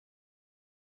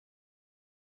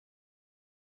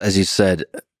as you said,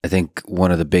 I think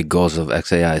one of the big goals of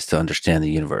XAI is to understand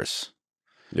the universe.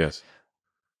 Yes.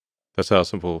 That's our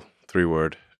simple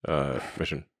 3-word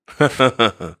mission.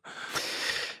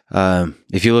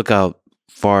 If you look out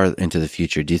far into the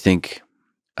future, do you think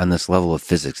on this level of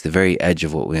physics, the very edge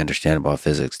of what we understand about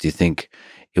physics, do you think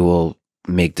it will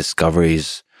make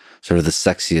discoveries sort of the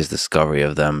sexiest discovery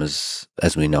of them as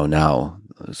we know now,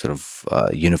 sort of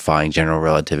unifying general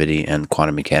relativity and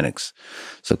quantum mechanics?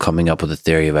 So coming up with a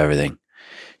theory of everything.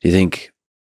 Do you think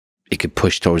it could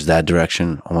push towards that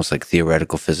direction, almost like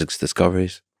theoretical physics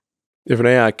discoveries? If an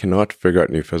AI cannot figure out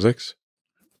new physics,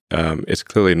 it's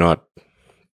clearly not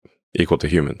equal to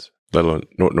humans, let alone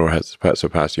nor has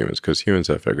surpassed humans, because humans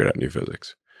have figured out new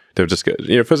physics. They've just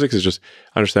physics is just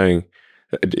understanding,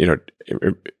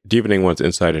 deepening one's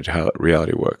insight into how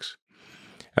reality works,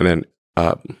 and then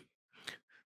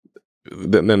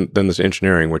there's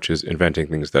engineering, which is inventing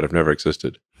things that have never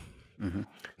existed. Mm-hmm.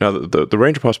 Now, the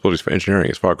range of possibilities for engineering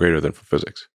is far greater than for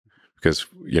physics, because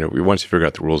once you figure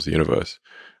out the rules of the universe,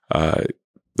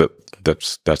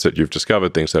 that's it. You've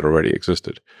discovered things that already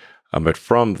existed. But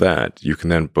from that, you can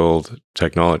then build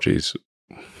technologies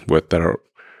that are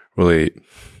really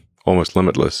almost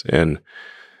limitless in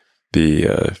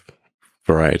the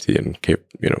variety and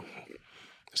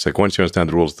it's like once you understand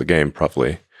the rules of the game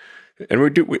properly, and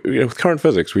with current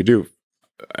physics, we do,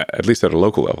 at least at a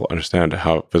local level, understand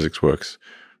how physics works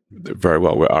very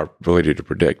well. Where our ability to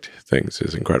predict things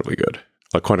is incredibly good.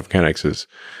 Like quantum mechanics is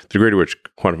the degree to which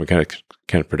quantum mechanics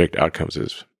can predict outcomes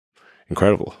is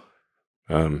incredible.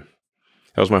 That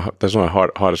was my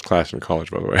hardest class in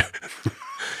college, by the way.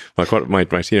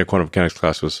 my senior quantum mechanics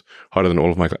class was harder than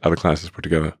all of my other classes put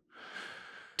together.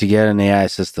 To get an AI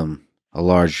system, a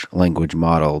large language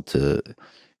model, to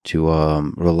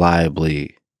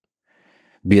reliably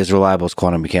be as reliable as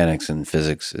quantum mechanics and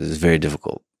physics is very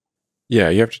difficult. Yeah,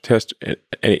 you have to test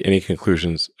any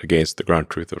conclusions against the ground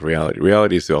truth of reality.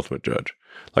 Reality is the ultimate judge.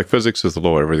 Like physics is the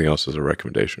law, everything else is a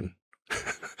recommendation.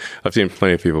 I've seen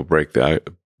plenty of people break the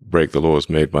laws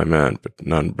made by man, but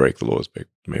none break the laws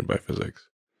made by physics.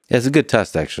 Yeah, it's a good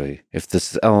test, actually. If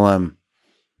this LLM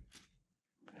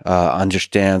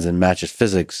understands and matches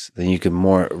physics, then you can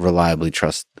more reliably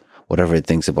trust whatever it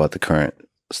thinks about the current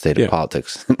state of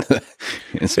politics.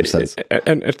 In some sense.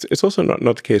 And it's also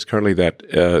not the case currently that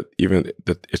even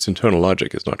that its internal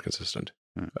logic is not consistent.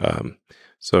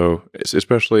 So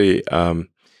especially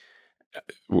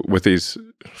with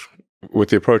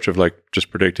the approach of like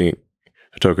just predicting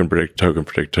a token, predict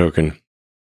token.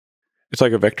 It's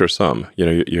like a vector sum.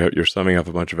 You're summing up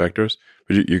a bunch of vectors,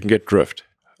 but you can get drift.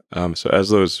 So as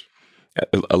those,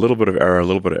 a little bit of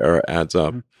error adds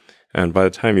up, and by the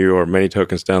time you are many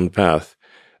tokens down the path,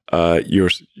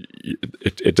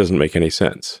 it doesn't make any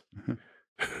sense.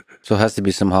 So it has to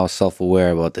be somehow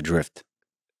self-aware about the drift.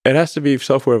 It has to be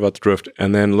self-aware about the drift,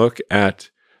 and then look at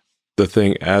the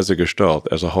thing as a gestalt,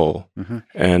 as a whole,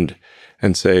 and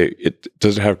say,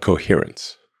 does it have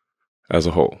coherence as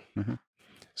a whole?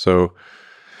 So,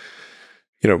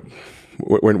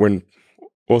 when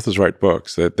authors write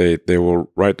books, that they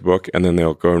will write the book and then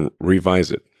they'll go and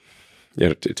revise it,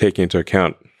 taking into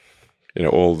account,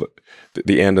 all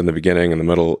the end and the beginning and the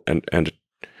middle, and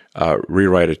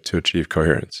rewrite it to achieve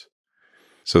coherence,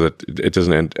 so that it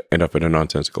doesn't end up in a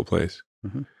nonsensical place.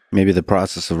 Maybe the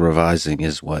process of revising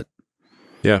is what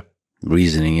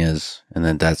reasoning is, and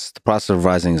then that's the process of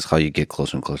revising is how you get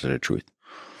closer and closer to truth.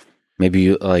 Maybe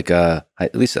you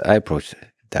at least I approach it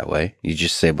that way. You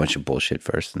just say a bunch of bullshit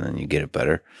first, and then you get it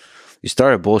better. You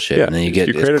start at bullshit, and then you create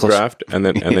a draft, and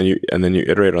then you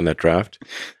iterate on that draft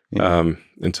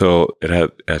until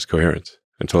it has coherence,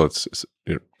 until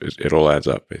it all adds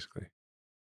up, basically.